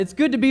It's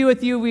good to be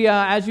with you.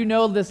 As you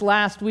know, this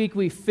last week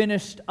we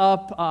finished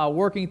up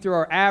working through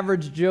our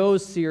Average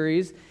Joe's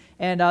series,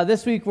 and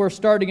this week we're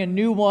starting a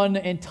new one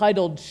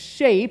entitled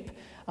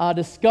S.H.A.P.E,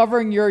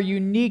 Discovering Your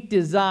Unique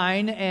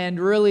Design. And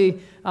really,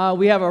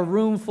 we have a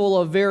room full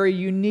of very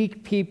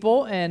unique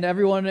people, and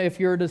everyone, if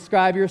you're to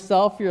describe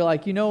yourself, you're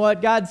like, you know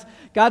what, God's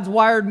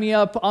wired me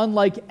up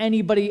unlike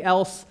anybody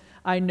else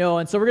I know.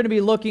 And so we're going to be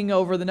looking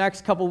over the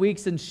next couple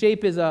weeks, and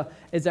S.H.A.P.E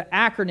is an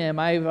acronym.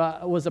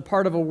 I was a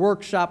part of a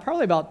workshop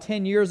probably about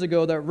 10 years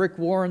ago that Rick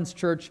Warren's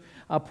church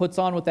puts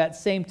on with that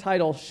same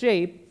title,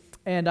 S.H.A.P.E.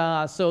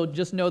 And so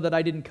just know that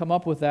I didn't come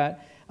up with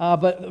that.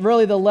 But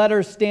really the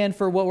letters stand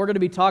for what we're going to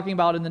be talking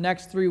about in the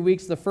next 3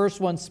 weeks. The first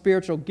one,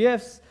 spiritual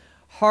gifts,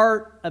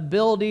 heart,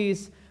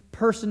 abilities,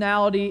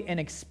 personality, and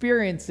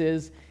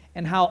experiences,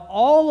 and how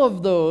all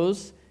of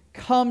those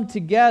come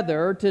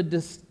together to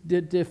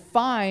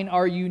define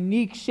our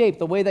unique shape,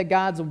 the way that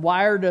God's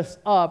wired us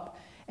up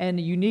and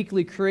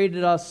uniquely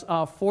created us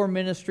for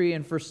ministry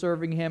and for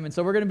serving Him. And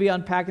so we're going to be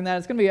unpacking that.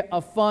 It's going to be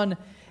a fun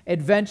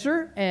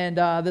adventure, and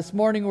this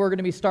morning we're going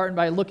to be starting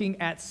by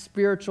looking at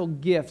spiritual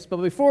gifts.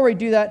 But before we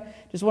do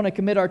that, just want to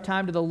commit our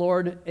time to the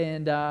Lord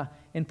and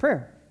in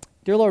prayer.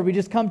 Dear Lord, we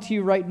just come to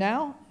you right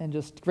now and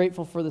just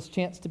grateful for this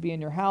chance to be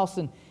in your house,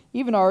 and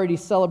even already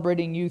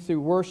celebrating you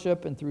through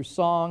worship and through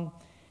song,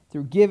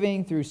 through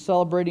giving, through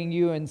celebrating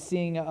you and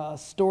seeing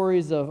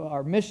stories of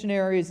our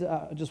missionaries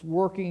just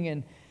working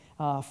and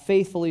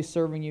faithfully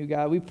serving you,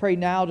 God. We pray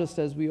now just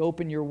as we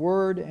open your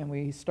word and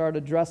we start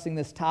addressing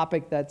this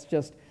topic that's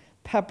just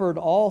peppered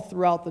all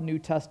throughout the New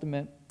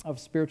Testament of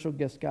spiritual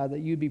gifts, God, that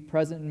you'd be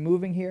present and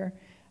moving here,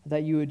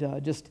 that you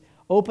would just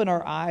open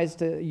our eyes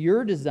to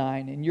your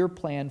design and your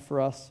plan for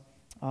us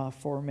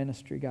for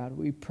ministry, God.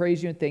 We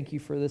praise you and thank you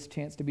for this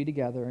chance to be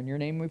together. In your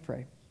name we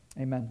pray.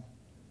 Amen.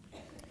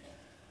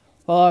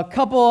 A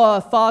couple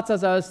thoughts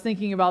as I was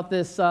thinking about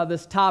this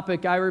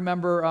topic. I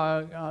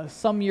remember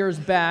some years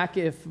back,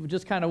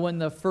 just kind of when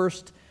the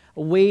first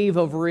wave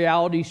of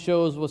reality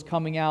shows was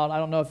coming out. I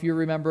don't know if you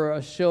remember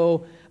a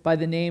show by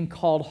the name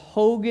called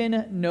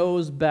Hogan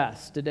Knows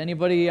Best. Did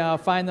anybody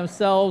find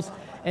themselves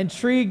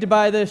intrigued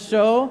by this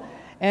show?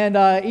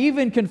 And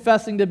even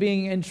confessing to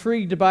being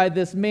intrigued by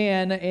this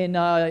man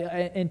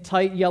in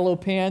tight yellow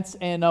pants.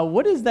 And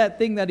what is that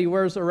thing that he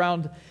wears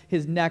around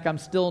his neck? I'm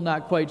still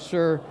not quite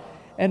sure.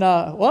 And,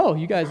 whoa,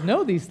 you guys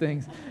know these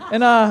things.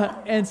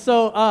 And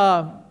so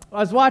I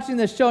was watching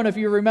this show, and if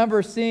you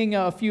remember seeing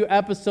a few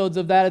episodes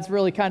of that, it's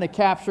really kind of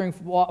capturing,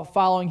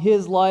 following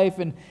his life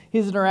and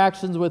his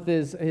interactions with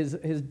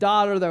his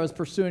daughter that was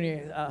pursuing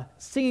a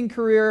singing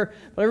career.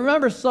 But I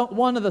remember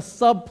one of the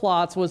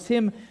subplots was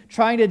him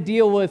trying to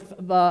deal with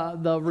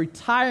the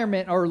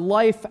retirement or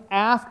life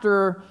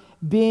after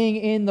being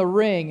in the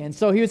ring. And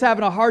so he was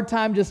having a hard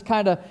time just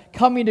kind of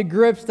coming to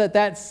grips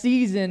that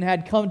season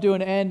had come to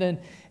an end,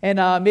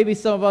 and maybe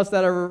some of us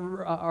that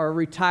are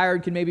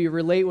retired can maybe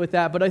relate with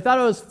that. But I thought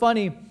it was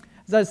funny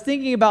as I was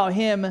thinking about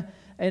him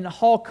and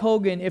Hulk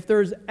Hogan. If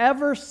there's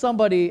ever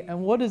somebody, and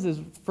what is his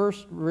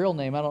first real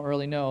name? I don't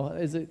really know.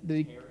 Is it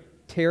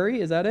Terry?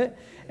 Is that it?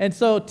 And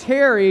so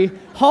Terry,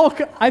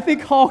 Hulk, I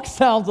think Hulk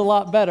sounds a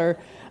lot better,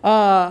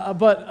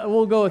 but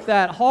we'll go with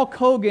that. Hulk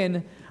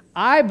Hogan,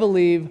 I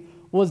believe,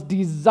 was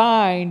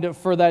designed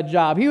for that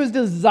job. He was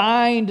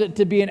designed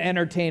to be an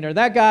entertainer.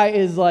 That guy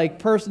is like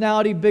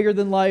personality bigger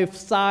than life,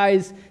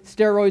 size,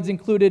 steroids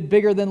included,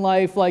 bigger than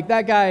life. Like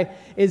that guy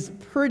is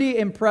pretty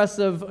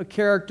impressive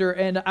character.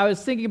 And I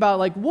was thinking about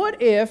like,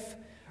 what if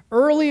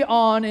early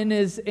on in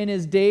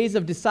his days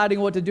of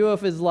deciding what to do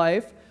with his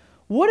life,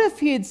 what if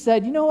he had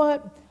said, you know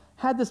what?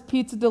 Had this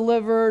pizza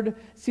delivered,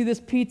 see this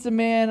pizza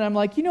man, and I'm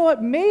like, you know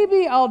what,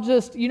 maybe I'll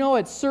just,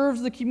 it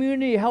serves the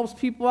community, it helps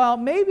people out,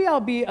 maybe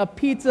I'll be a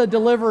pizza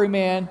delivery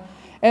man.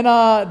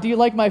 And do you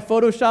like my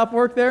Photoshop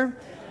work there?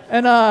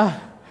 And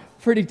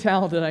pretty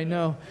talented, I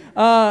know.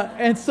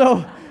 And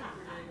so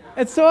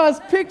I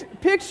was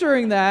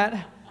picturing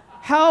that,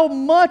 how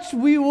much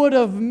we would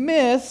have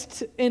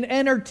missed in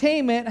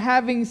entertainment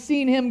having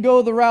seen him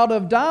go the route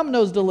of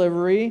Domino's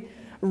delivery,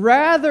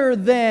 rather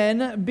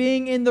than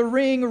being in the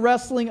ring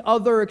wrestling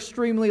other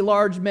extremely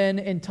large men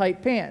in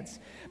tight pants.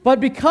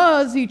 But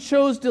because he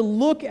chose to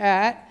look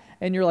at,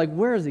 and you're like,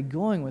 where is he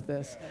going with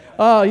this?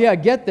 Oh, yeah,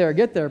 get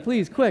there,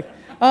 please, quick.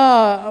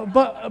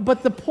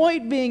 But the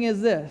point being is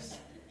this,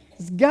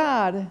 is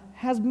God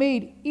has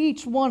made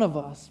each one of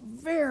us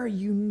very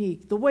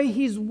unique. The way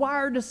He's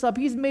wired us up,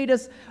 He's made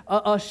us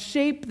a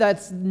shape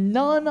that's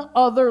none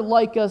other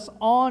like us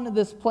on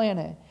this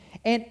planet.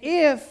 And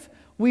if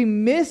we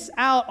miss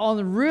out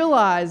on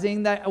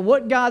realizing that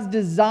what God's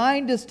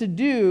designed us to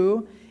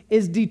do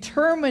is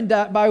determined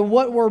by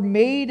what we're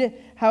made,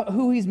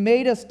 who He's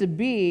made us to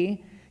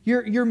be,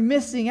 you're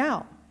missing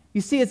out.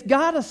 You see, it's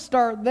got to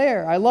start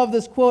there. I love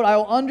this quote, I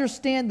will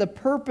understand the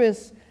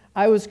purpose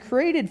I was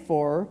created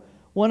for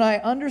when I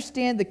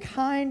understand the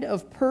kind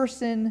of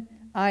person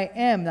I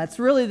am. That's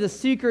really the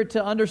secret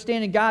to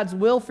understanding God's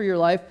will for your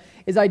life,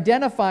 is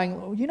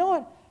identifying, you know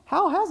what,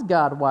 how has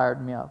God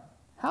wired me up?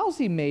 How's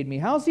he made me?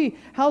 How's he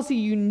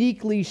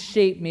uniquely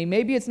shaped me?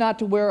 Maybe it's not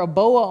to wear a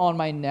boa on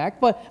my neck,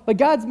 but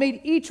God's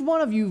made each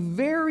one of you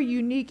very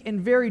unique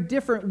and very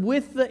different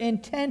with the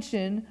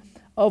intention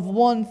of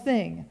one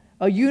thing,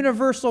 a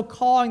universal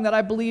calling that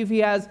I believe he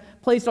has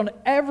placed on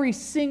every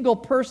single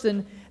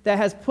person that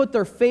has put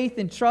their faith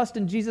and trust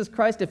in Jesus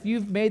Christ. If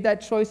you've made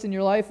that choice in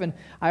your life, and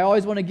I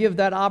always want to give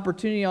that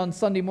opportunity on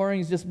Sunday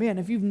mornings, just, man,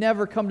 if you've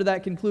never come to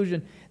that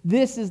conclusion,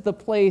 this is the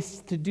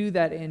place to do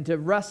that and to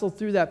wrestle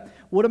through that.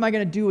 What am I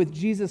going to do with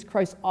Jesus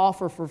Christ's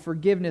offer for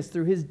forgiveness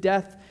through his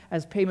death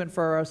as payment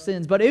for our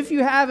sins? But if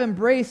you have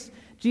embraced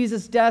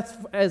Jesus'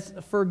 death as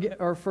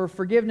for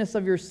forgiveness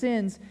of your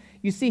sins,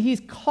 you see,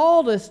 he's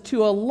called us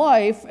to a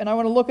life, and I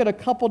want to look at a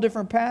couple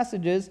different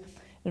passages.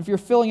 And if you're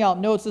filling out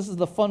notes, this is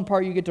the fun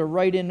part. You get to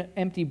write in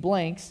empty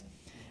blanks.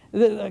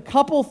 A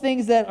couple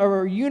things that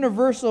are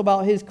universal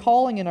about his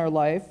calling in our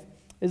life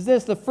is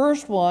this. The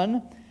first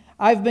one,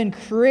 I've been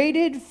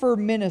created for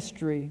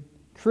ministry.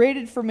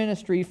 Created for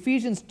ministry.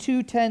 Ephesians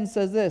 2:10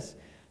 says this,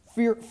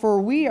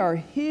 for we are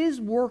his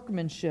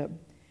workmanship,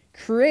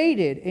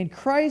 created in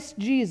Christ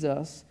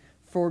Jesus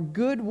for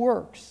good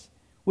works,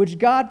 which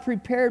God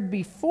prepared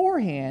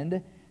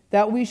beforehand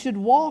that we should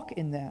walk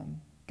in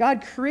them.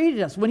 God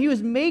created us. When he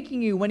was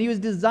making you, when he was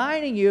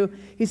designing you,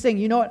 he's saying,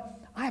 you know what?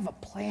 I have a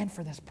plan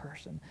for this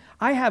person.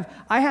 I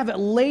have it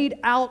laid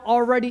out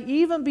already,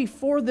 even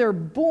before they're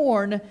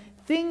born,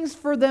 things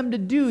for them to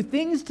do,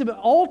 things to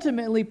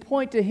ultimately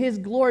point to his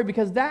glory,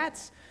 because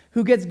that's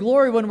who gets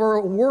glory when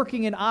we're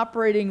working and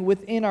operating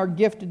within our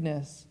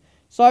giftedness.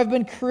 So I've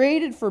been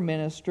created for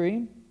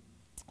ministry.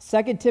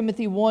 2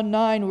 Timothy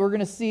 1:9, we're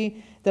going to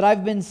see that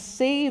I've been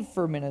saved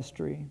for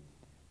ministry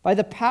by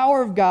the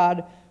power of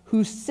God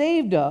who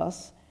saved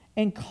us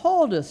and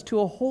called us to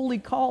a holy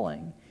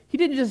calling. He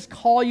didn't just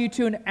call you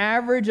to an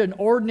average, an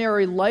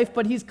ordinary life,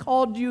 but he's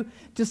called you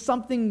to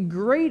something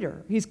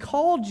greater. He's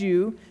called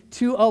you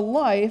to a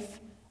life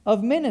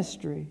of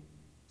ministry.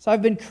 So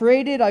I've been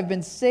created, I've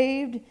been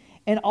saved,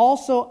 and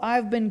also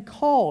I've been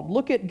called.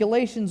 Look at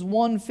Galatians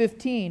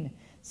 1:15.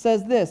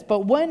 Says this,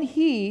 but when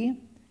he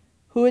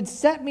who had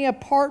set me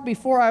apart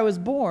before I was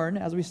born,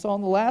 as we saw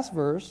in the last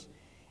verse,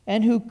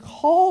 and who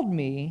called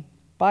me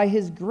by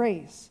his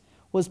grace,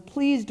 was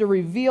pleased to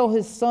reveal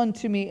his Son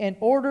to me in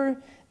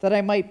order that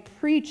I might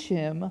preach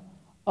him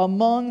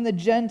among the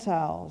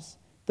Gentiles.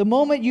 The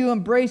moment you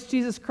embrace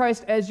Jesus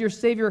Christ as your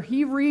Savior,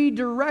 he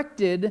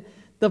redirected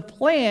the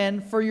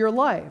plan for your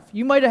life.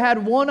 You might have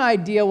had one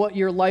idea what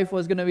your life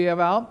was going to be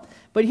about,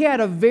 but he had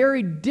a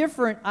very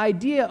different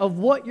idea of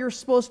what you're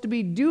supposed to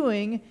be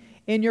doing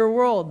in your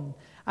world.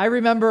 I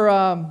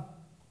remember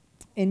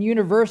in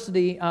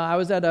university, I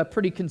was at a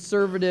pretty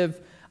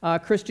conservative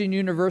Christian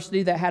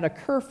university that had a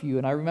curfew,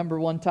 and I remember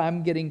one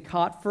time getting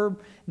caught for, and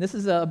this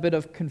is a bit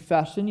of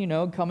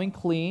confession, coming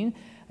clean,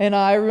 and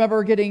I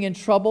remember getting in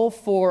trouble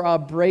for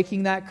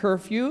breaking that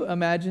curfew.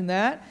 Imagine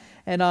that.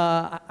 And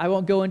I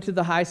won't go into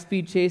the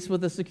high-speed chase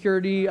with the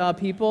security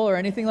people or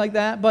anything like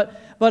that,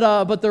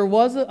 but there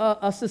was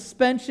a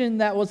suspension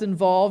that was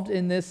involved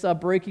in this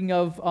breaking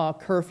of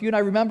curfew. And I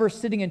remember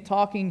sitting and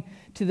talking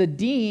to the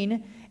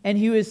dean, and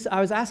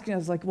I was asking, I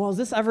was like, well, is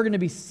this ever going to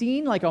be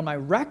seen, like, on my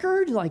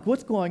record? Like,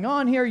 what's going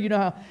on here? You know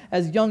how,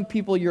 as young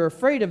people, you're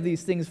afraid of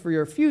these things for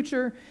your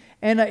future.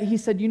 And he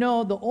said,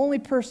 the only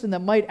person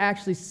that might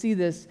actually see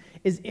this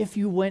is if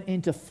you went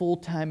into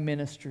full-time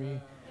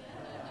ministry.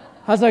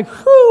 I was like,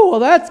 whew, well,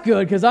 that's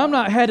good, because I'm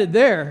not headed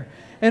there.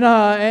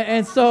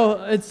 And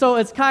so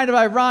it's kind of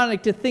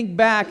ironic to think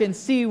back and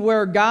see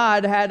where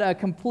God had a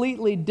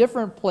completely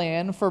different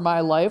plan for my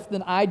life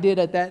than I did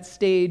at that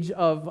stage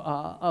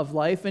of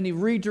life. And he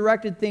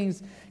redirected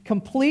things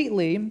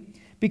completely,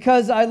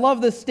 because I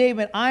love this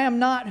statement, I am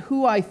not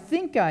who I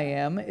think I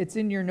am. It's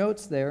in your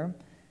notes there.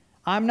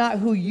 I'm not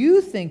who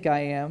you think I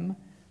am,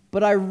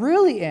 but I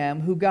really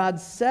am who God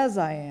says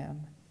I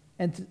am.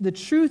 And the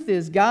truth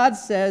is, God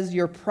says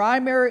your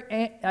primary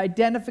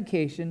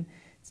identification,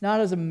 it's not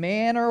as a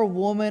man or a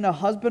woman, a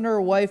husband or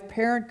a wife,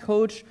 parent,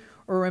 coach,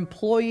 or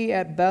employee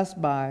at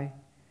Best Buy.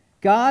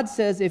 God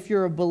says if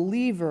you're a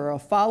believer, a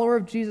follower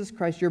of Jesus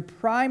Christ, your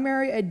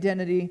primary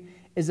identity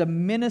is a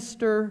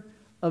minister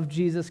of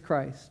Jesus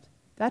Christ.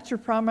 That's your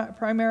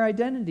primary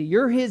identity.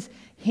 You're his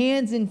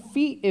hands and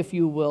feet, if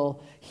you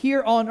will,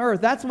 here on earth.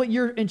 That's what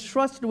you're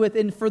entrusted with.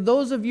 And for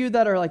those of you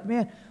that are like,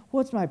 man,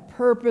 what's my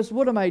purpose?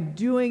 What am I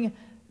doing?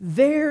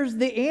 There's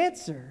the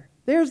answer.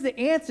 There's the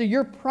answer.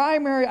 Your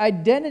primary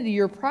identity,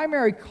 your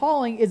primary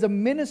calling is a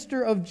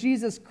minister of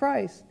Jesus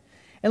Christ.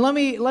 And let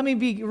me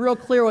be real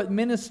clear what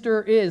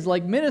minister is.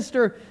 Like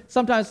minister,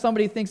 sometimes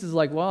somebody thinks is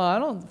like, well, I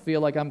don't feel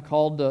like I'm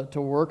called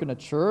to work in a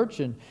church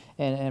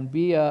and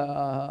be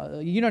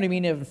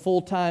a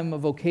full-time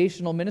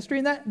vocational ministry.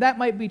 And that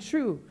might be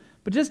true.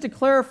 But just to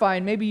clarify,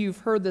 and maybe you've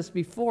heard this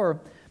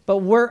before, but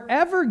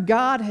wherever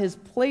God has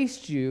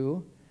placed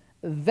you,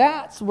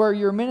 that's where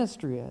your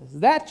ministry is.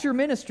 That's your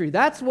ministry.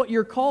 That's what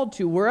you're called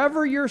to.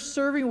 Wherever you're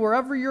serving,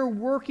 wherever you're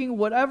working,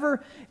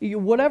 whatever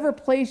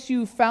place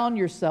you found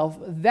yourself,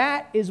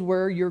 that is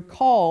where you're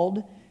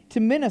called to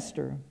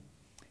minister.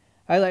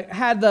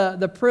 had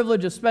the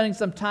privilege of spending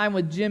some time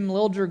with Jim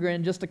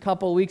Lildregren just a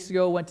couple of weeks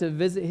ago. Went to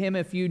visit him.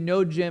 If you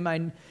know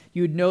Jim,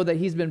 you'd know that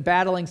he's been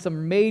battling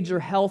some major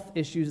health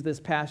issues this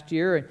past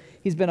year. And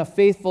he's been a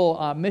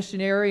faithful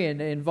missionary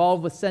and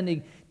involved with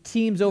sending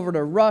teams over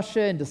to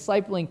Russia and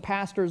discipling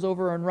pastors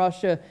over in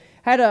Russia.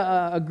 Had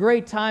a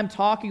great time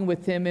talking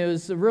with him. It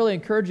was really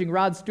encouraging.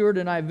 Rod Stewart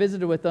and I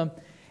visited with him.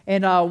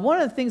 And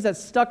one of the things that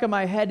stuck in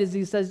my head is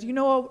he says, you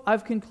know,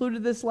 I've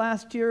concluded this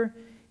last year.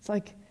 It's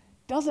like,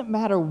 doesn't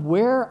matter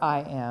where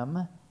I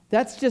am.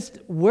 That's just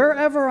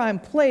wherever I'm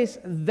placed,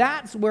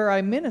 that's where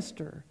I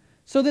minister.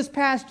 So this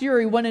past year,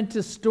 he went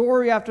into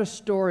story after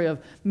story of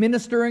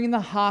ministering in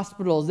the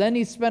hospitals. Then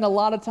he spent a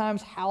lot of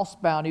times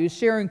housebound. He was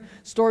sharing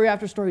story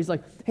after story. He's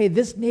like, hey,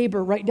 this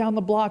neighbor right down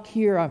the block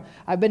here,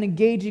 I've been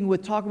engaging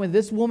with, talking with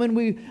this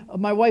woman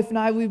my wife and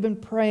I, we've been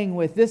praying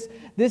with.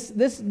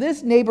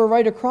 This neighbor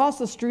right across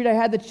the street, I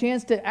had the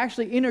chance to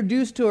actually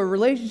introduce to a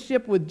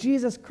relationship with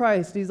Jesus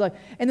Christ. He's like,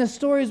 and the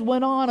stories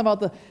went on about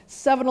the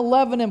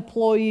 7-Eleven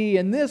employee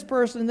and this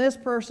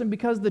person,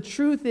 because the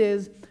truth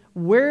is,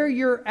 where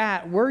you're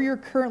at, where you're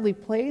currently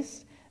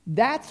placed,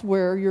 that's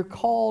where you're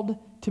called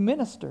to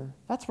minister.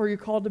 That's where you're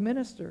called to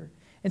minister.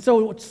 And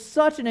so it's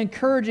such an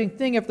encouraging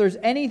thing. If there's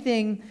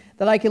anything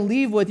that I can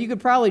leave with, you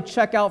could probably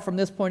check out from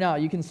this point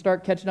out. You can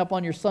start catching up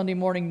on your Sunday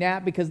morning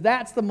nap, because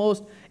that's the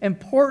most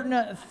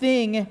important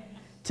thing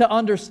to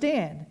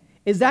understand,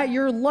 is that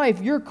your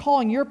life, your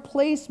calling, your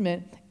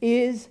placement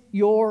is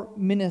your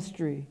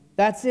ministry.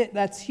 That's it.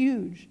 That's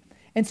huge.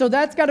 And so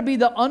that's got to be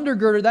the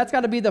undergirder, that's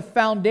got to be the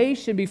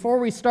foundation before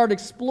we start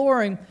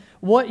exploring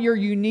what your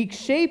unique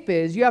shape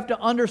is. You have to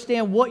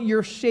understand what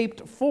you're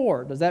shaped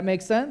for. Does that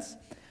make sense?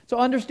 So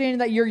understanding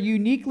that you're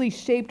uniquely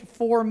shaped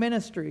for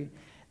ministry.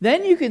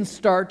 Then you can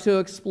start to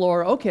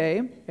explore,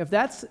 okay, if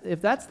that's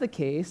the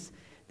case,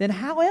 then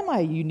how am I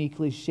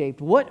uniquely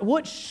shaped?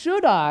 What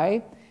should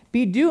I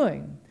be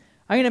doing?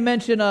 I'm going to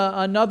mention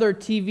another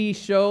TV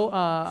show.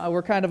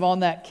 We're kind of on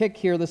that kick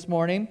here this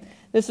morning.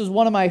 This is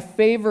one of my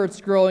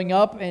favorites growing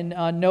up, and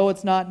no,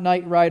 it's not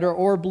Knight Rider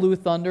or Blue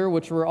Thunder,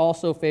 which were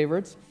also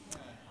favorites.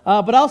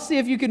 But I'll see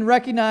if you can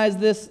recognize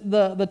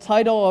the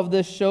title of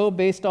this show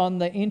based on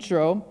the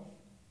intro.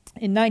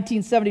 In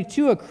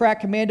 1972, a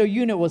crack commando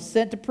unit was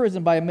sent to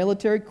prison by a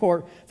military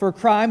court for a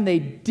crime they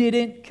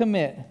didn't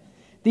commit.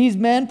 These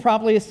men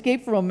promptly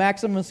escaped from a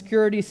maximum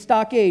security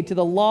stockade to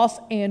the Los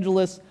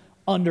Angeles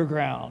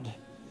underground.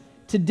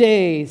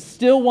 Today,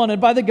 still wanted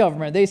by the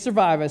government, they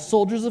survive as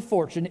soldiers of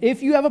fortune.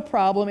 If you have a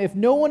problem, if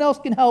no one else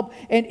can help,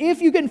 and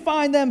if you can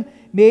find them,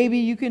 maybe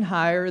you can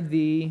hire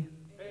the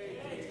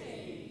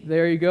A-Team.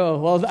 There you go.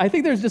 Well, I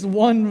think there's just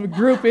one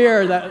group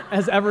here that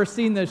has ever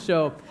seen this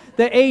show,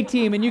 the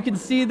A-Team, and you can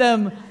see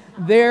them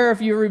there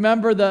if you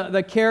remember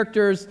the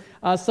characters.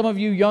 Some of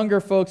you younger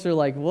folks are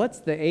like, what's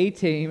the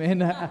A-Team?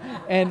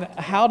 And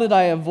how did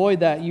I avoid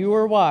that? You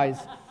were wise.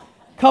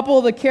 Couple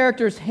of the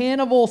characters,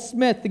 Hannibal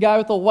Smith, the guy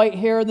with the white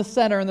hair in the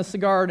center and the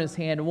cigar in his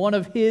hand. One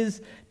of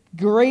his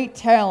great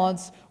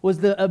talents was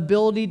the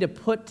ability to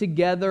put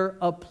together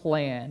a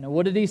plan.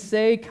 What did he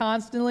say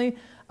constantly?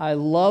 I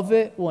love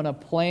it when a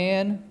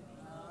plan...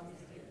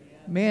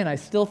 Man, I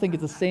still think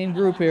it's the same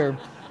group here.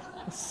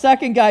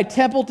 Second guy,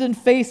 Templeton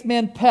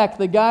Faceman Peck,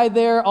 the guy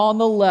there on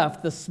the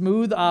left, the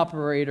smooth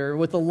operator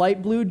with the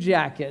light blue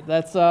jacket.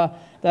 That's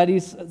that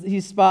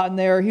he's spotting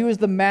there. He was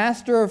the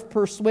master of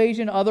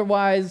persuasion,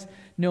 otherwise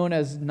known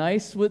as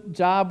nice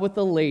job with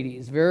the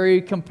ladies.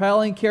 Very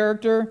compelling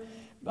character.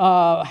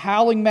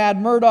 Howling Mad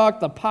Murdoch,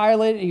 the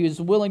pilot. He was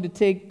willing to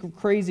take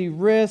crazy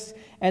risks.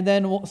 And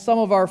then some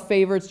of our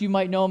favorites, you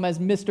might know him as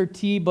Mr.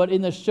 T, but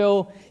in the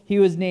show, he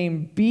was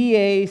named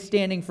BA,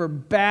 standing for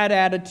Bad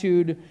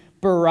Attitude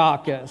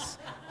Baracus.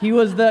 He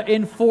was the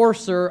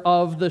enforcer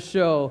of the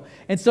show.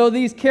 And so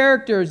these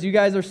characters, you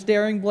guys are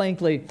staring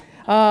blankly.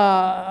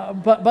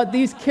 But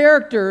these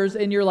characters,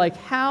 and you're like,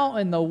 how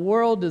in the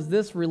world does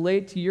this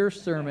relate to your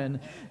sermon?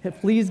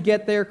 Please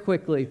get there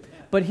quickly.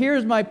 But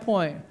here's my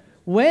point.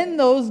 When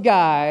those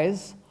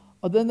guys,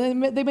 then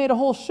they made a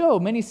whole show,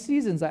 many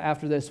seasons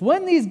after this.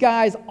 When these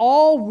guys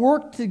all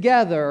worked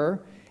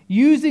together,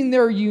 using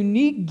their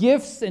unique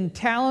gifts and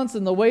talents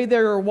and the way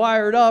they were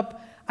wired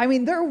up, I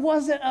mean, there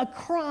wasn't a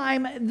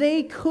crime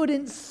they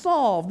couldn't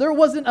solve. There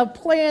wasn't a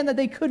plan that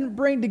they couldn't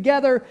bring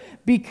together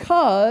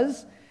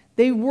because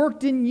they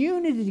worked in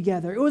unity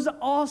together. It was an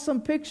awesome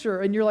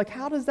picture. And you're like,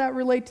 how does that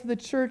relate to the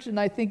church? And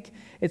I think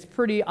it's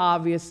pretty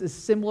obvious. It's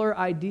a similar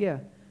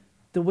idea.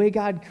 The way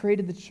God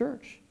created the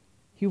church.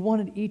 He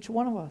wanted each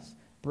one of us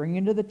bring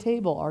into the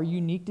table our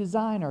unique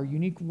design, our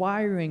unique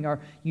wiring, our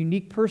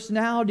unique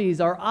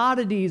personalities, our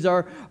oddities,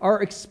 our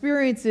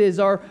experiences,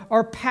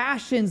 our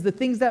passions, the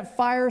things that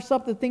fire us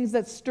up, the things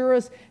that stir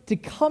us, to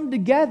come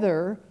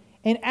together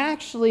and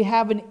actually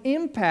have an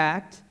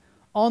impact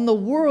on the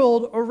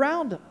world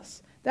around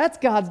us. That's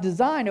God's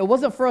design. It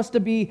wasn't for us to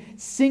be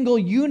single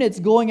units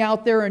going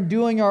out there and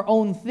doing our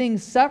own thing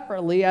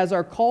separately, as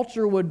our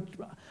culture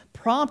would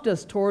prompt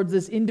us towards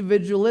this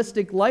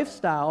individualistic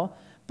lifestyle.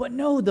 But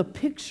no, the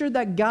picture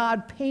that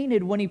God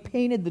painted when He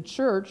painted the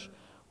church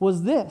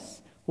was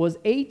this. was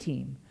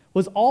A-team,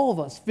 was all of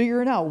us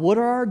figuring out what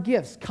are our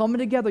gifts, coming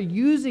together,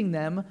 using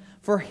them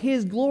for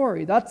His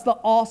glory. That's the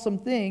awesome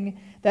thing,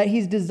 that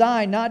He's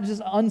designed, not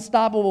just an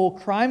unstoppable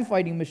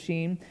crime-fighting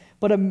machine,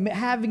 but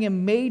having a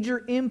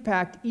major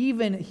impact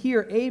even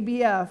here,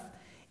 ABF,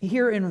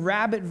 here in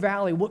Rabbit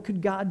Valley. What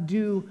could God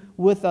do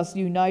with us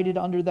united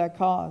under that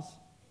cause?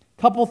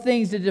 Couple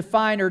things to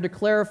define or to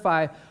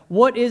clarify.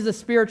 What is a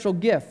spiritual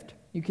gift?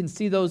 You can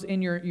see those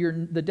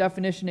in the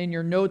definition in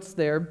your notes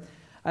there.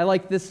 I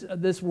like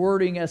this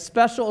wording: a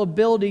special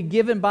ability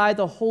given by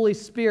the Holy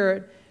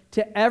Spirit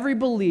to every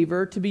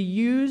believer to be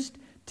used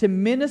to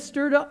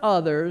minister to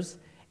others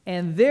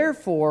and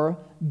therefore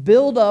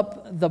build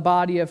up the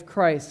body of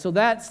Christ. So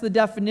that's the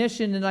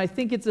definition, and I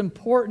think it's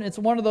important. It's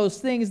one of those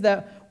things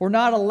that we're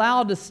not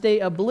allowed to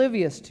stay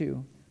oblivious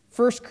to.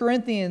 1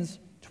 Corinthians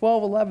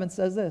 12:11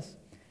 says this: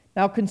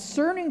 "Now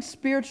concerning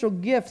spiritual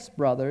gifts,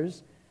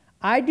 brothers,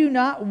 I do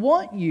not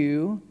want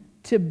you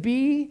to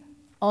be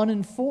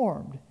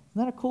uninformed."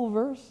 Isn't that a cool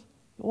verse?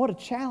 What a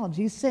challenge.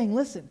 He's saying,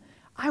 listen,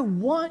 I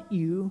want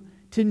you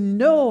to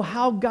know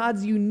how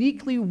God's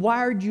uniquely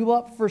wired you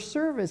up for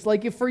service.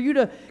 Like, if for you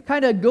to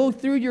kind of go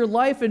through your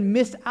life and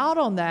miss out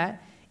on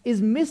that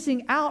is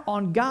missing out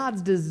on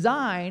God's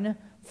design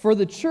for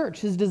the church,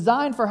 His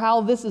design for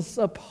how this is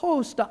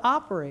supposed to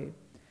operate.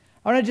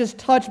 I want to just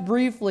touch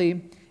briefly,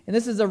 and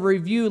this is a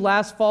review.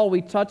 Last fall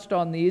we touched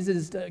on these. It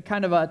is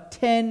kind of a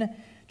 10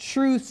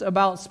 truths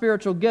about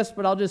spiritual gifts,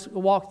 but I'll just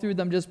walk through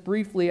them just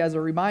briefly as a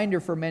reminder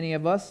for many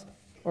of us,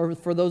 or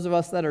for those of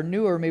us that are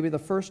newer, maybe the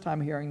first time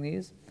hearing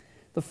these.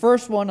 The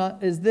first one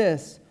is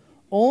this: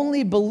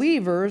 only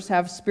believers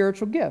have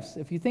spiritual gifts.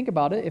 If you think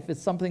about it, if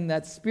it's something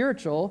that's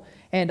spiritual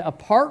and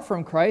apart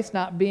from Christ,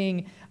 not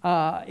being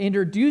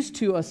introduced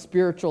to a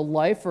spiritual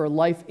life or a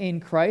life in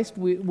Christ,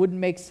 it wouldn't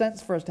make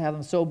sense for us to have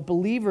them. So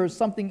believers,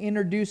 something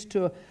introduced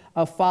to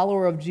a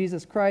follower of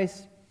Jesus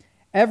Christ.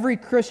 Every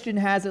Christian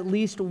has at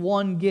least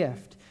one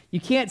gift. You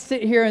can't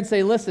sit here and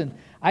say, listen,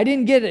 I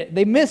didn't get it.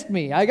 They missed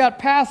me. I got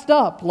passed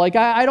up. Like,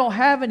 I don't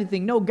have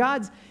anything. No,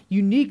 God's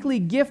uniquely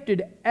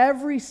gifted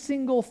every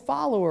single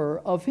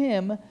follower of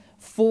Him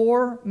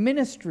for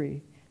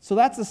ministry. So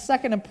that's the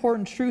second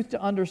important truth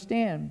to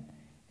understand.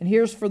 And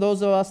here's for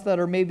those of us that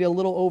are maybe a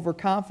little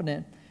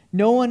overconfident.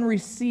 No one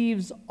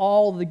receives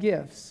all the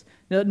gifts.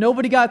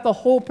 Nobody got the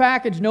whole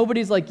package.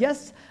 Nobody's like,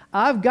 yes,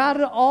 I've got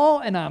it all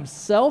and I'm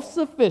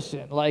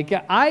self-sufficient. Like,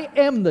 I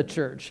am the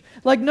church.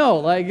 Like, no,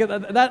 like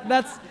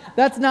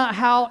that's not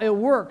how it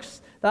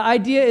works. The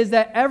idea is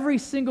that every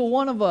single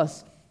one of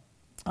us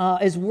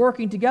is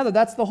working together.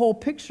 That's the whole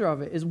picture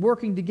of it, is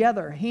working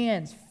together.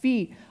 Hands,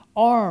 feet,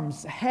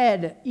 arms,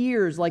 head,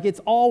 ears, like it's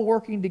all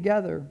working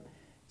together.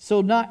 So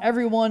not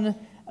everyone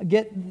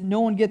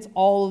no one gets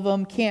all of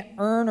them, can't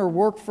earn or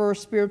work for a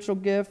spiritual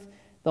gift.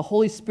 The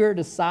Holy Spirit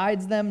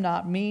decides them,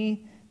 not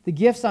me. The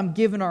gifts I'm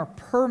given are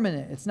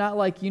permanent. It's not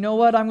like, you know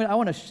what, I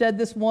want to shed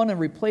this one and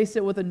replace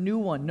it with a new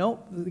one.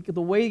 Nope,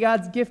 the way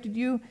God's gifted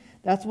you,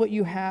 that's what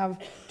you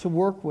have to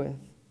work with.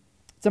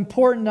 It's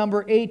important,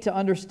 number 8, to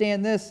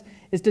understand this,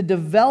 is to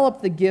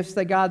develop the gifts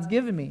that God's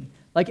given me.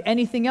 Like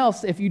anything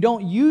else, if you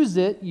don't use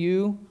it,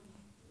 you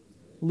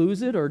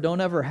lose it or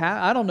don't ever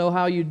have. I don't know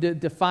how you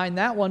define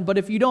that one, but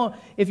if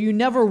you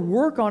never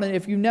work on it,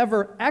 if you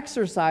never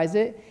exercise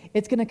it,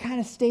 it's going to kind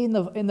of stay in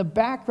the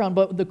background.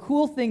 But the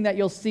cool thing that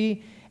you'll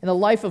see in the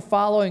life of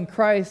following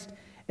Christ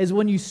is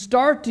when you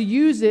start to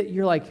use it,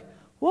 you're like,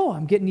 whoa,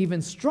 I'm getting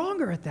even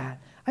stronger at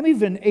that. I'm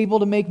even able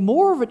to make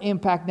more of an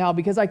impact now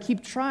because I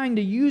keep trying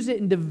to use it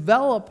and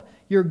develop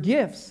your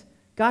gifts.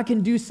 God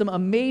can do some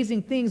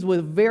amazing things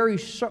with very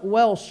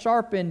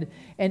well-sharpened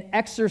and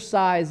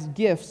exercised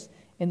gifts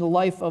in the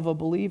life of a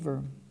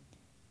believer.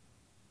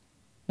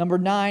 Number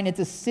 9, it's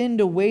a sin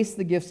to waste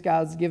the gifts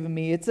God's given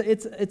me.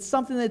 It's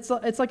something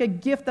it's like a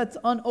gift that's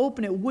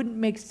unopened. It wouldn't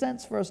make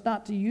sense for us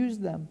not to use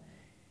them.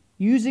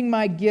 Using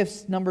my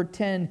gifts, number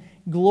 10,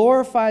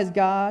 glorifies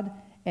God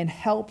and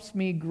helps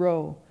me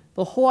grow.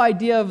 The whole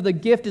idea of the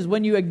gift is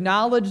when you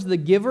acknowledge the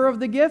giver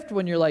of the gift,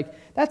 when you're like,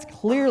 that's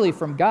clearly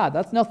from God.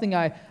 That's nothing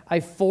I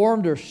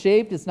formed or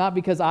shaped. It's not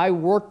because I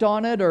worked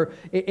on it, or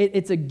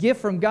it's a gift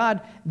from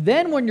God.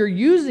 Then when you're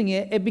using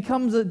it, it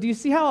becomes do you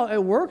see how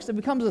it works? It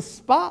becomes a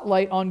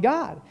spotlight on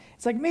God.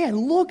 It's like, man,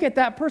 look at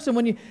that person.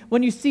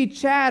 When you see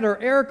Chad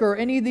or Eric or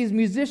any of these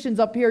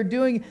musicians up here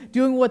doing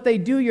what they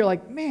do, you're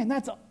like, man,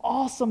 that's an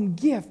awesome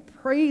gift.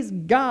 Praise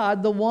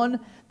God, the one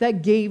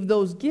that gave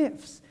those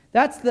gifts.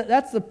 That's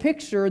the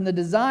picture and the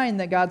design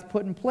that God's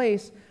put in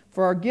place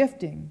for our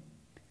gifting.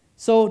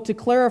 So to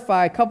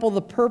clarify, a couple of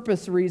the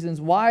purpose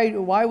reasons why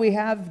we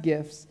have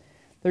gifts.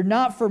 They're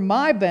not for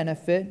my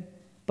benefit,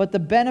 but the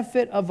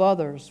benefit of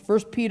others.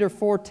 1 Peter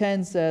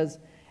 4:10 says,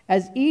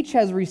 as each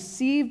has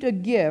received a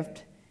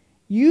gift,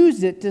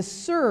 use it to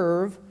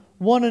serve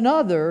one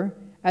another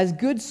as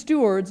good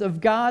stewards of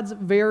God's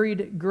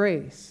varied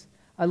grace.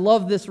 I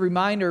love this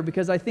reminder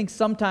because I think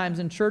sometimes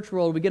in church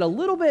world we get a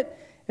little bit,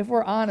 if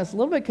we're honest, a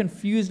little bit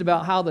confused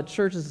about how the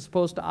church is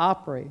supposed to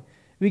operate.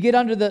 We get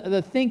under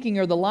the thinking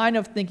or the line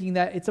of thinking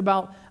that it's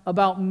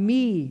about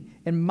me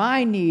and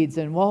my needs.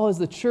 And, well, is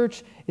the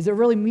church, is it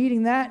really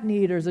meeting that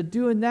need or is it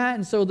doing that?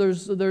 And so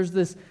there's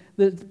this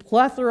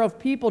plethora of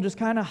people just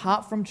kind of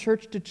hop from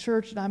church to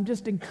church, and I'm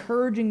just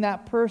encouraging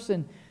that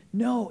person.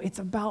 No, it's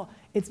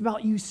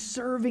about you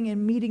serving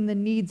and meeting the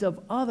needs of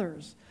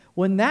others.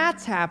 When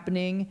that's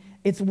happening,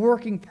 it's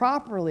working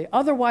properly.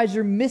 Otherwise,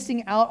 you're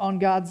missing out on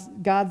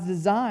God's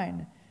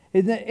design.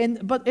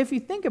 But if you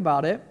think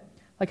about it,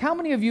 like, how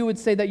many of you would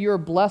say that you were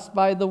blessed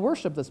by the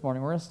worship this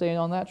morning? We're going to stay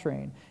on that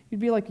train.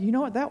 You'd be like, you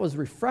know what? That was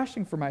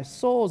refreshing for my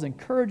soul. It was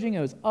encouraging. It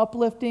was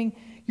uplifting.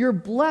 You're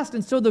blessed.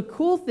 And so the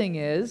cool thing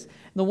is,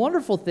 the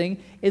wonderful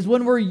thing is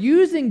when we're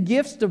using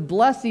gifts to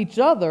bless each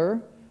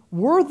other,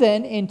 we're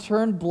then in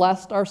turn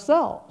blessed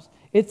ourselves.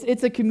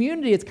 It's a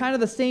community. It's kind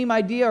of the same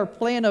idea or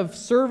plan of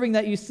serving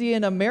that you see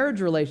in a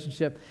marriage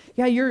relationship.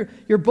 Yeah,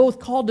 you're both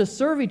called to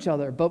serve each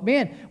other. But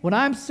man, when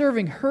I'm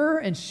serving her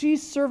and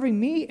she's serving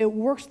me, it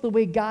works the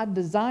way God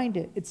designed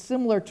it. It's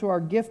similar to our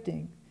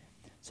gifting.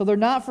 So they're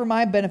not for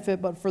my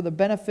benefit, but for the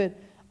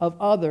benefit of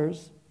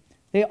others.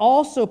 They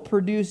also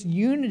produce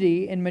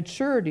unity and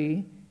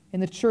maturity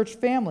in the church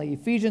family.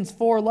 Ephesians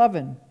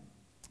 4:11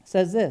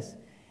 says this,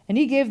 "And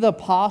he gave the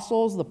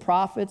apostles, the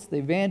prophets, the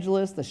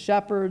evangelists, the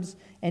shepherds,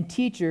 and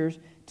teachers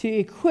to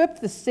equip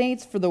the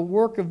saints for the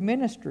work of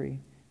ministry."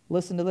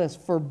 Listen to this.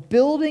 "For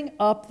building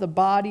up the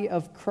body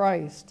of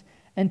Christ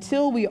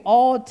until we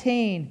all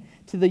attain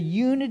to the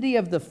unity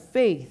of the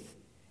faith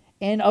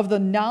and of the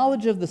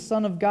knowledge of the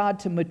Son of God,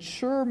 to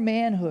mature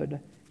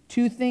manhood."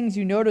 Two things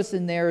you notice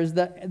in there is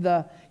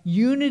the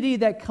unity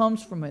that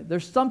comes from it.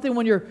 There's something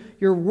when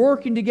you're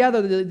working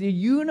together, the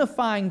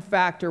unifying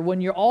factor,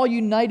 when you're all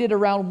united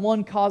around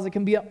one cause, it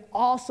can be an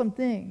awesome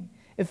thing.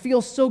 It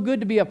feels so good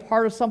to be a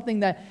part of something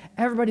that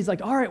everybody's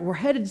like, all right, we're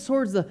headed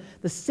towards the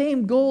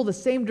same goal, the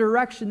same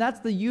direction. That's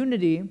the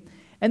unity.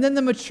 And then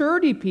the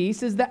maturity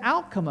piece is the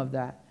outcome of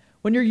that.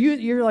 When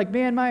you're like,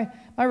 man, my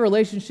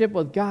relationship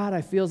with God,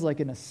 I feels like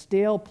in a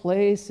stale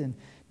place and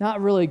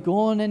not really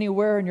going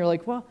anywhere. And you're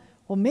like, well,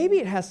 maybe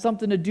it has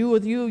something to do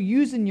with you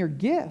using your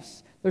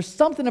gifts. There's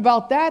something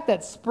about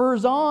that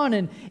spurs on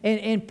and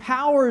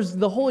empowers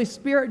the Holy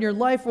Spirit in your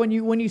life when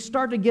you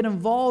start to get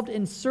involved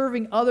in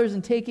serving others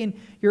and taking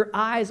your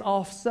eyes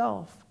off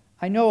self.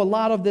 I know a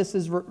lot of this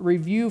is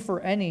review for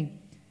any.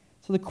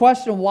 So the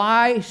question,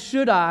 why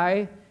should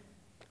I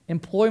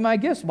employ my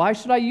gifts? Why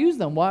should I use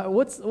them?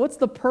 What's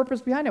the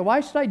purpose behind it? Why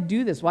should I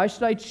do this? Why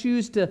should I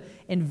choose to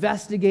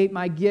investigate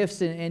my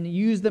gifts and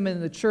use them in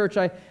the church?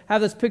 I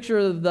have this picture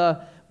of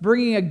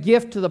bringing a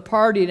gift to the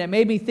party, and it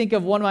made me think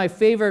of one of my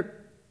favorite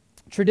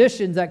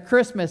traditions at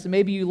Christmas, and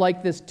maybe you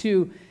like this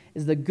too,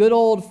 is the good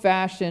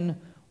old-fashioned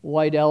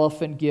white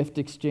elephant gift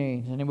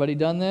exchange. Anybody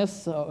done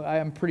this? So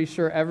I'm pretty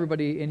sure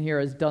everybody in here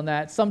has done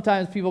that.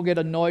 Sometimes people get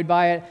annoyed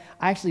by it.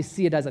 I actually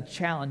see it as a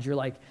challenge. You're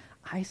like,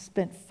 I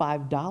spent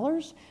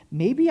 $5.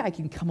 Maybe I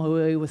can come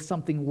away with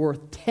something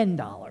worth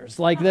 $10.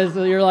 Like this,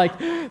 you're like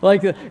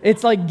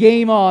it's like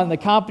game on. The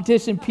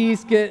competition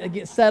piece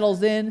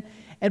settles in.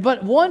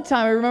 But one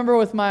time, I remember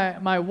with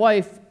my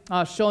wife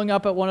showing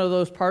up at one of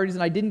those parties,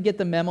 and I didn't get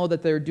the memo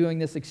that they were doing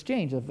this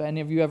exchange. Have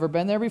any of you ever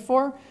been there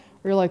before?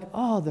 Where you're like,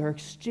 oh, they're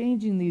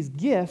exchanging these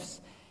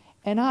gifts,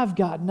 and I've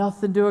got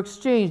nothing to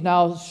exchange.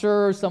 Now,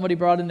 sure, somebody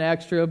brought an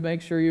extra,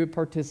 make sure you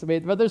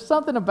participate. But there's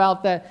something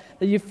about that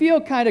you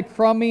feel kind of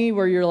crummy,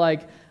 where you're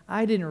like,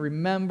 I didn't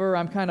remember.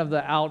 I'm kind of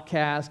the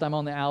outcast. I'm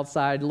on the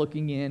outside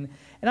looking in.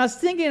 And I was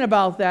thinking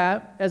about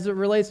that as it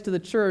relates to the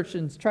church,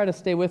 and try to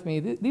stay with me.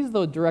 These are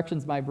the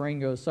directions my brain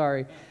goes,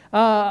 sorry.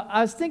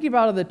 I was thinking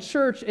about the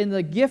church and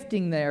the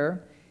gifting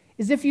there,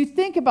 is if you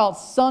think about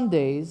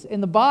Sundays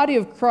in the body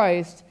of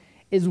Christ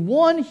is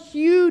one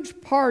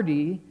huge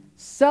party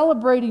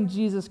celebrating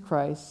Jesus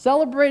Christ,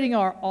 celebrating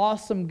our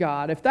awesome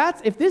God.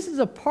 If this is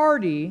a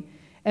party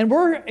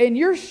and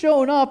you're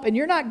showing up and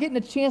you're not getting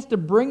a chance to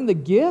bring the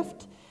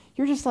gift,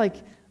 you're just like,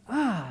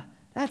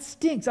 that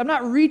stinks. I'm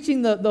not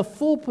reaching the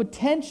full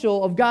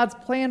potential of God's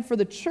plan for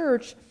the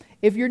church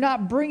if you're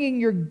not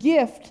bringing your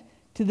gift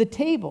to the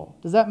table.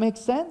 Does that make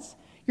sense?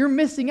 You're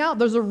missing out.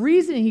 There's a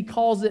reason he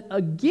calls it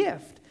a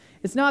gift.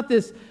 It's not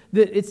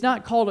it's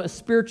not called a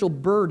spiritual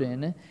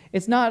burden.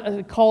 It's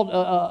not called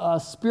a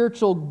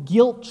spiritual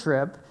guilt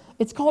trip.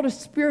 It's called a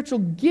spiritual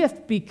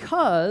gift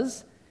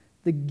because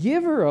the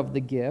giver of the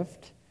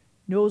gift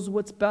knows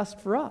what's best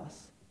for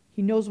us.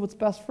 He knows what's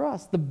best for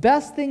us. The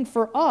best thing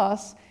for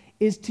us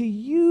is to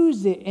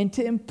use it and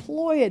to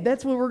employ it.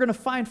 That's where we're going to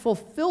find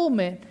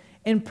fulfillment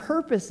and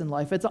purpose in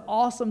life. It's an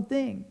awesome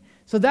thing.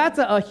 So that's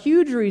a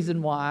huge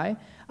reason why.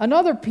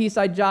 Another piece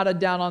I jotted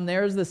down on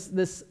there is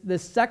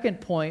this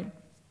second point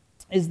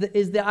is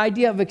the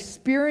idea of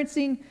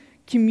experiencing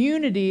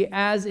community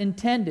as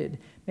intended.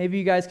 Maybe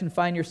you guys can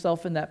find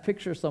yourself in that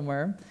picture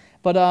somewhere.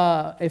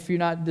 But if you're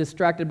not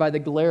distracted by the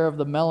glare of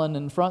the melon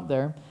in front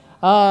there.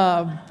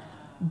 But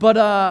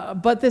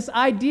this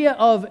idea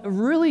of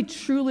really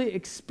truly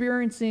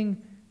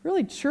experiencing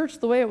really church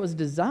the way it was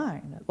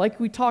designed, like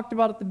we talked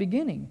about at the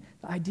beginning.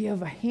 The idea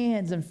of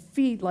hands and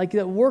feet, like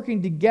that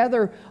working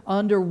together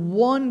under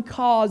one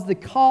cause, the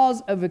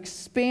cause of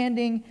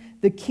expanding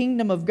the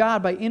kingdom of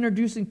God by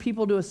introducing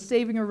people to a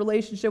saving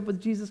relationship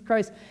with Jesus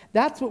Christ.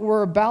 That's what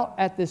we're about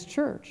at this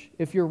church,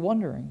 if you're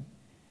wondering.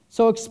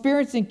 So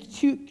experiencing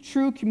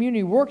true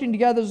community, working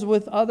together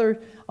with others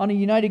on a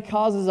united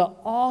cause is an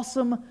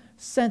awesome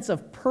sense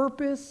of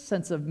purpose,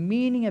 sense of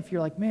meaning. If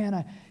you're like, man,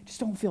 I just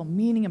don't feel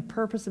meaning and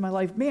purpose in my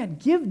life, man,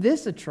 give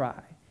this a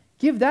try.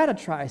 Give that a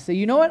try. Say,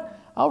 you know what?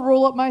 I'll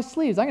roll up my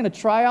sleeves. I'm going to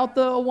try out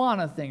the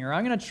Awana thing, or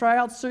I'm going to try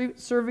out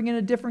serving in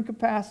a different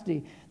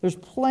capacity. There's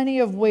plenty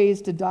of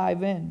ways to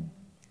dive in.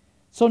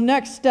 So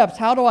next steps,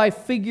 how do I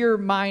figure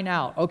mine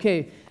out?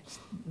 Okay,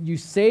 you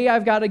say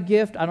I've got a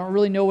gift. I don't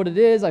really know what it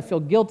is. I feel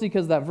guilty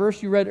because of that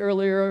verse you read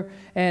earlier.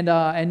 And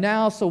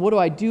now, so what do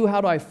I do? How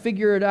do I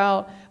figure it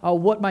out?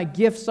 What my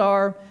gifts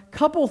are?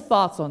 Couple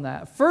thoughts on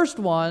that. First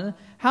one,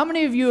 how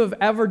many of you have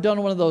ever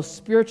done one of those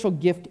spiritual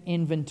gift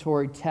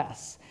inventory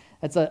tests?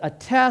 It's a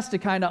test to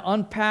kind of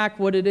unpack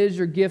what it is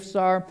your gifts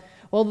are.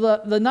 Well,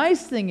 the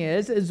nice thing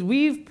is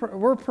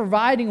we're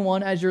providing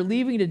one as you're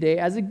leaving today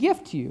as a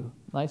gift to you.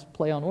 Nice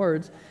play on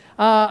words.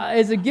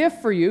 As a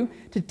gift for you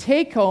to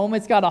take home.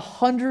 It's got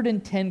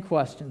 110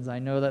 questions. I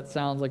know that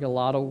sounds like a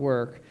lot of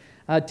work.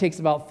 It takes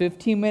about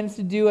 15 minutes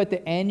to do. At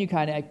the end, you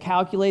kind of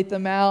calculate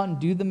them out and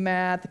do the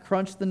math,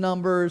 crunch the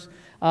numbers.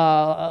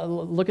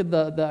 Look at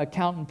the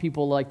accountant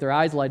people, like their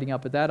eyes lighting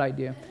up at that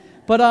idea.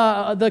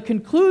 But the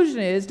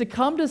conclusion is to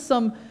come to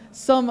some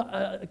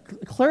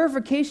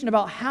clarification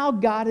about how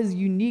God has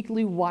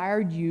uniquely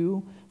wired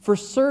you for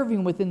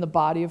serving within the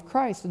body of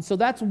Christ. And so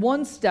that's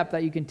one step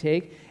that you can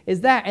take,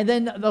 is that. And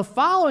then the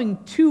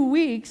following 2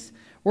 weeks,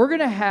 we're going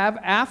to have,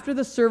 after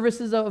the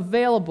service is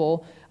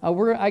available,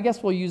 I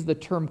guess we'll use the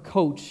term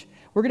coach.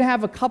 We're going to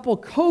have a couple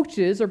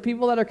coaches or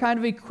people that are kind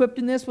of equipped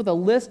in this with a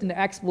list and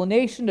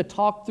explanation to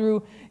talk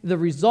through the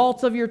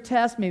results of your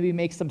test, maybe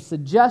make some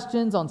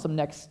suggestions on some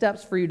next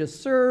steps for you to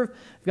serve.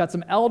 We've got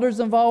some elders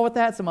involved with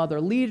that, some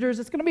other leaders.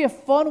 It's going to be a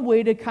fun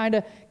way to kind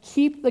of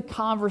keep the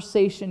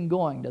conversation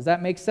going. Does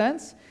that make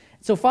sense?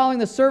 So following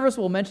the service,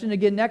 we'll mention it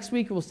again next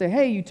week. We'll say,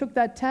 hey, you took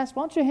that test.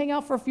 Why don't you hang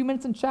out for a few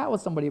minutes and chat with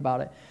somebody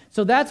about it?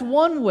 So that's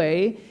one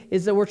way,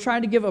 is that we're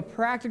trying to give a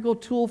practical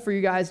tool for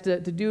you guys to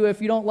do. If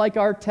you don't like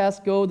our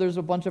test, there's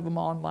a bunch of them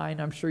online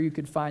I'm sure you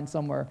could find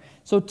somewhere.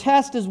 So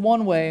test is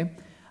one way.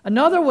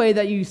 Another way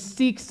that you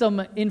seek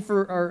some info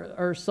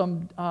or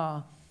some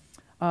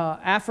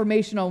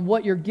affirmation on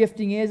what your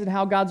gifting is and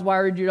how God's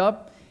wired you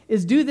up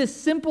is do this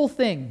simple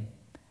thing.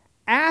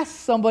 Ask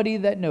somebody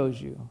that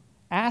knows you.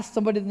 Ask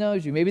somebody that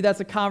knows you. Maybe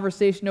that's a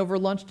conversation over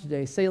lunch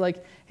today. Say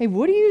like, hey,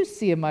 what do you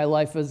see in my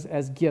life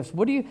as gifts?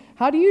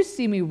 How do you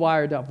see me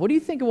wired up? What do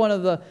you think of one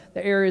of the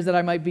areas that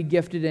I might be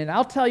gifted in?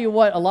 I'll tell you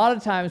what, a lot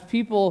of times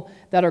people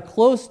that are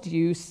close to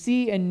you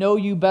see and know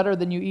you better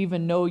than you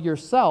even know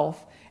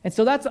yourself. And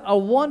so that's a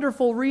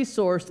wonderful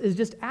resource, is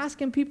just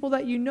asking people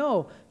that you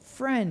know,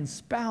 friends,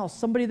 spouse,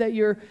 somebody that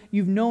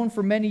you've known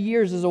for many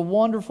years is a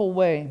wonderful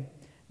way.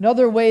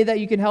 Another way that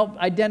you can help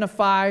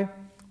identify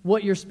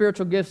what your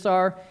spiritual gifts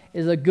are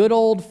is a good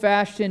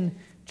old-fashioned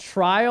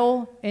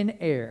trial and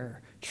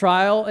error.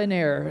 Trial and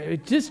error.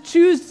 Just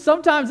choose.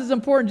 Sometimes it's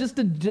important just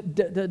to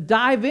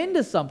dive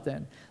into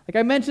something. Like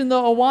I mentioned the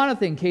Awana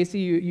thing. Casey,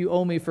 you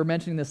owe me for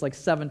mentioning this like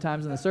 7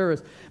 times in the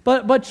service.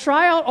 But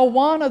try out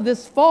Awana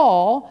this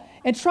fall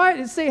and try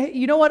it. Say, hey,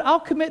 you know what? I'll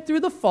commit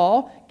through the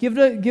fall. Give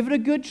it a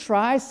good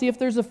try. See if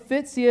there's a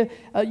fit.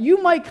 You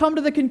might come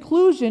to the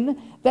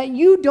conclusion that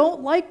you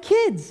don't like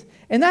kids.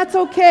 And that's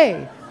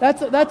okay.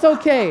 That's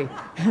okay.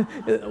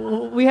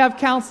 We have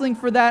counseling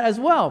for that as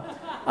well.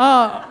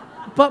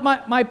 But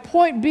my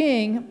point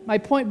being,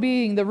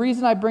 the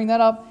reason I bring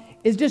that up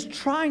is just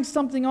trying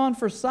something on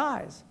for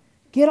size.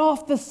 Get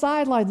off the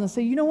sidelines and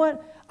say, you know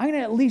what? I'm going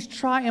to at least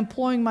try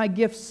employing my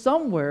gift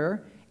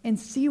somewhere and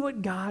see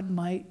what God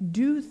might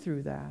do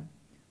through that.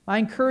 My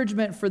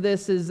encouragement for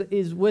this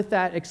is with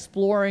that,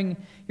 exploring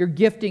your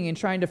gifting and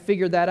trying to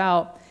figure that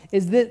out,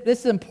 is this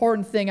is an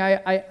important thing.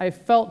 I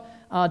felt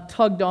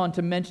tugged on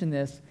to mention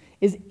this,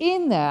 is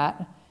in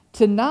that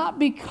to not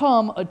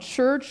become a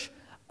church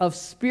of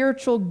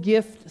spiritual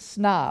gift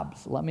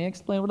snobs. Let me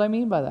explain what I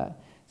mean by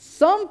that.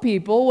 Some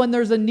people, when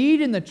there's a need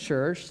in the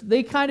church,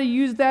 they kind of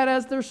use that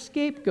as their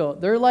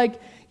scapegoat. They're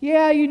like,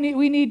 yeah,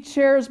 we need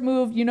chairs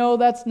moved.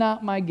 That's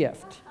not my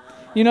gift.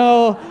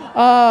 There's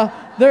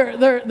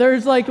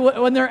like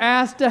when they're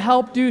asked to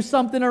help do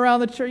something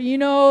around the church,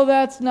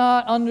 that's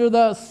not under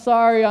the,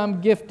 sorry,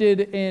 I'm gifted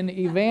in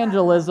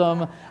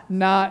evangelism,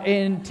 not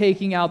in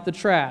taking out the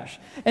trash.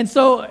 And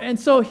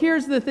so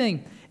here's the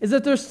thing, is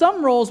that there's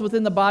some roles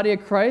within the body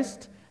of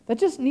Christ that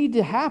just need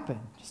to happen.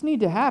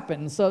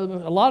 And so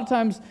a lot of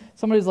times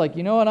somebody's like,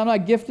 you know what, I'm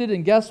not gifted,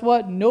 and guess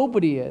what?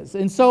 Nobody is.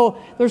 And so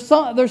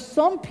there's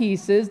some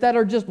pieces that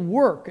are just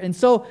work. And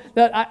so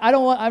that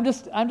I'm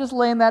just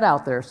laying that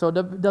out there so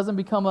it doesn't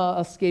become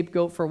a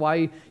scapegoat for why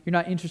you're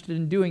not interested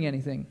in doing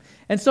anything.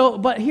 And so,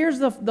 but here's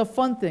the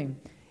fun thing,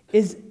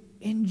 is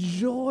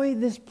enjoy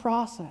this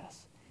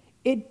process.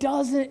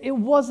 it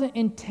wasn't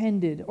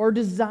intended or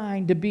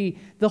designed to be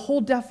the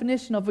whole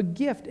definition of a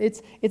gift.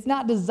 It's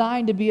not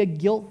designed to be a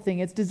guilt thing.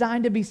 It's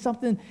designed to be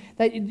something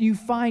that you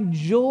find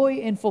joy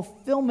and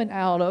fulfillment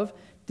out of,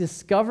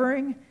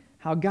 discovering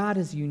how God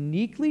has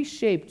uniquely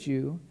shaped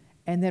you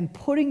and then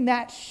putting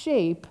that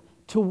shape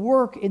to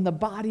work in the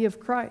body of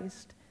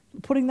Christ.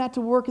 Putting that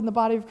to work in the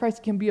body of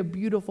Christ can be a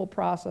beautiful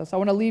process. I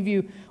want to leave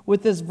you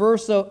with this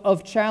verse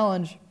of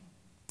challenge.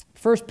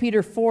 1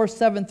 Peter 4,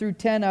 7 through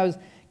 10, I was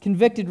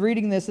convicted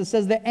reading this. It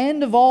says, "The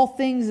end of all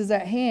things is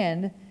at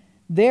hand.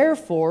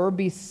 Therefore,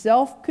 be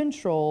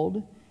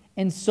self-controlled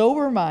and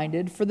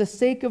sober-minded for the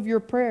sake of your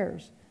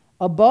prayers.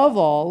 Above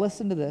all,"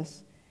 listen to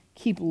this,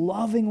 "keep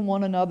loving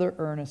one another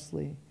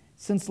earnestly,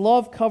 since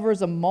love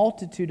covers a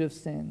multitude of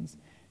sins.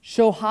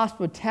 Show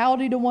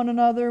hospitality to one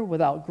another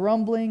without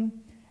grumbling.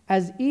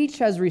 As each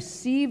has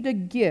received a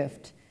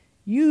gift,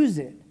 use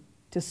it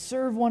to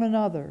serve one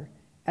another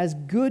as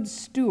good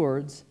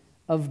stewards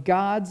of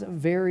God's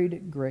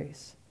varied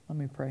grace." Let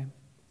me pray.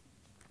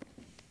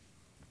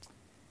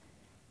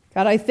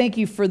 God, I thank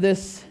you for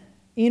this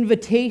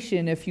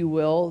invitation, if you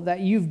will,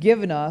 that you've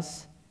given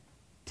us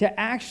to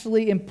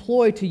actually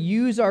employ, to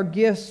use our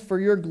gifts for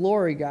your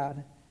glory,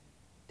 God.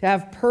 To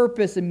have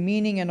purpose and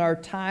meaning in our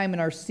time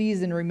and our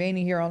season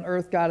remaining here on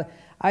earth, God.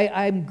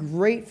 I'm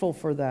grateful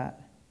for that.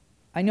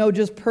 I know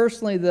just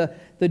personally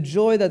the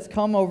joy that's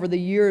come over the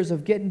years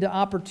of getting to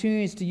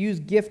opportunities to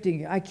use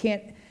gifting. I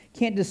can't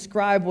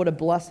describe what a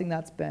blessing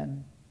that's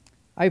been.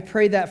 I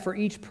pray that for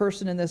each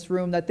person in this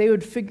room, that they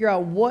would figure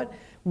out what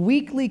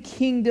weekly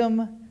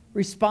kingdom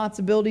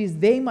responsibilities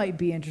they might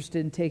be interested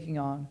in taking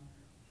on.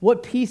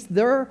 What piece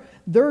their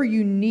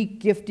unique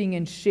gifting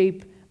and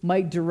shape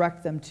might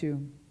direct them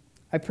to.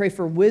 I pray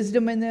for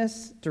wisdom in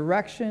this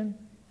direction.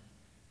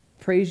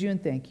 Praise you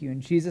and thank you.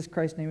 In Jesus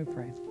Christ's name we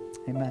pray.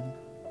 Amen.